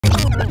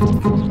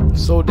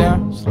Slow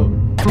down. Slow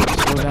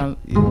down.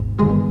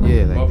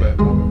 Yeah, like that.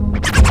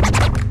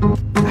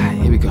 Alright,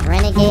 here we go.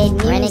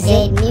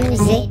 Renegade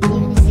music.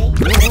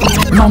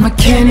 My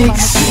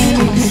mechanics.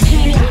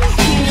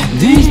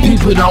 These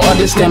people don't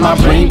understand my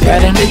brain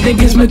pattern. They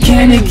think it's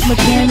mechanics.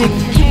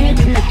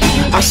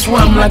 I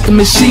swear I'm like a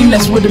machine.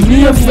 That's what it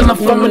means. I feel I'm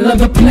from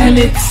another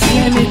planet.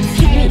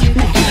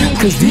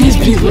 Cause these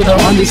people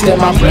don't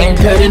understand my brain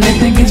pattern. They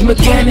think it's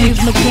mechanics.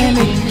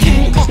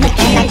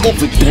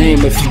 But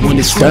damn, if you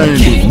understand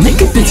it,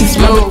 nigga, this is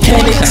my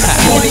mechanics.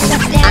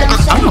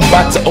 I'm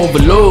about to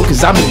overload,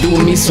 cause I've been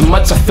doing me so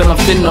much, I feel I'm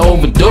finna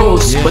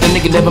overdose. But a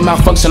nigga never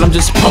malfunction, I'm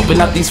just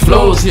pumping out these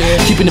flows.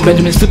 Keeping the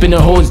Benjamin, slipping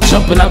the hoes,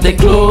 jumping out their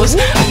clothes.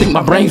 I think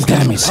my brain's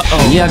damaged.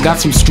 Yeah, I got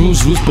some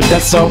screws loose, but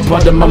that's all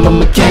part of my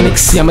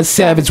mechanics. See, I'm a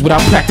savage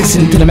without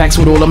practicing to the max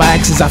with all of my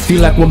actions. I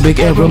feel like one big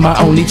error, my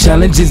only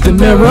challenge is the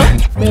mirror.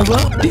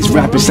 These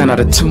rappers sound out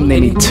of tune, they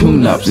need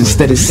tune-ups.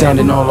 Instead of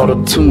sounding all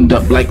auto-tuned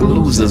up like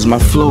losers. My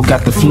flow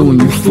got the flu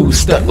and you fool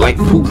stuck like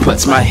poo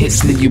putts. My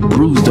hits leave you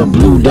bruised or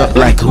blued up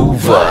like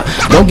Hoover.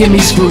 Don't get me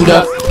screwed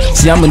up.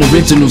 See, I'm an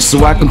original,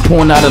 so I can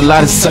point out a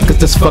lot of suckers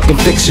that's fucking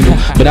fictional.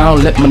 But I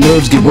don't let my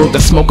nerves get worked, I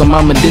smoke on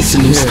my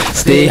medicinals.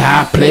 Stay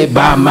high, play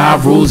by my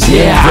rules,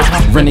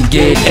 yeah.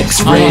 Renegade,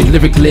 X-ray,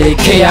 lyrically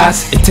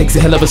chaos. It takes a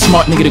hell of a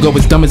smart nigga to go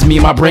as dumb as me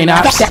and my brain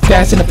ops.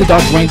 Fast enough the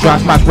dark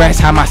raindrops, my grass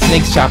high, my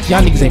snakes chop.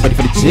 Y'all niggas ain't ready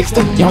for the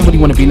jigster. Y'all don't really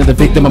wanna be another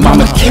victim of my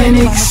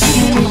mechanics.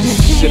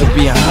 Should've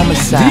be a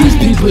homicide. These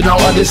people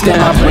don't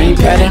understand my brain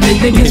pattern. They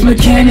think it's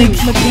mechanics.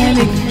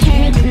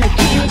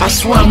 I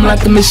swear I'm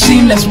like a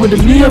machine. That's what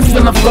it means. I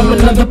feel I'm from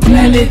another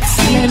planet.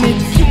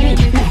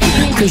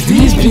 Cause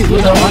these people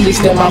don't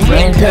understand my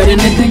brain pattern.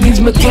 They think it's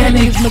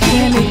mechanics.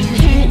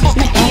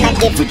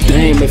 But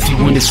damn, if you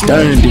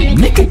understand it,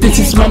 nigga, this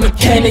is my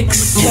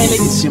mechanics.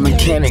 It's your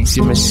mechanics,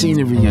 your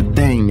machinery, your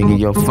thing, nigga,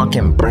 your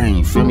fucking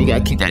brain. Feel me?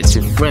 Gotta keep that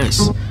shit fresh.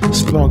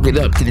 Spark it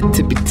up to the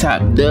tippy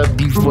top, dub,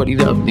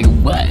 B40 up, nigga,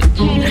 what?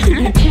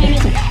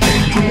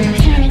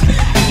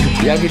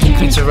 Y'all get the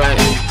picture right.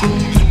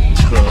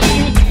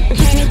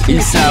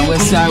 East side,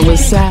 west side,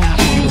 west side.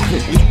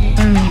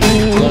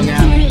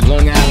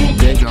 Long Island,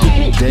 there you go.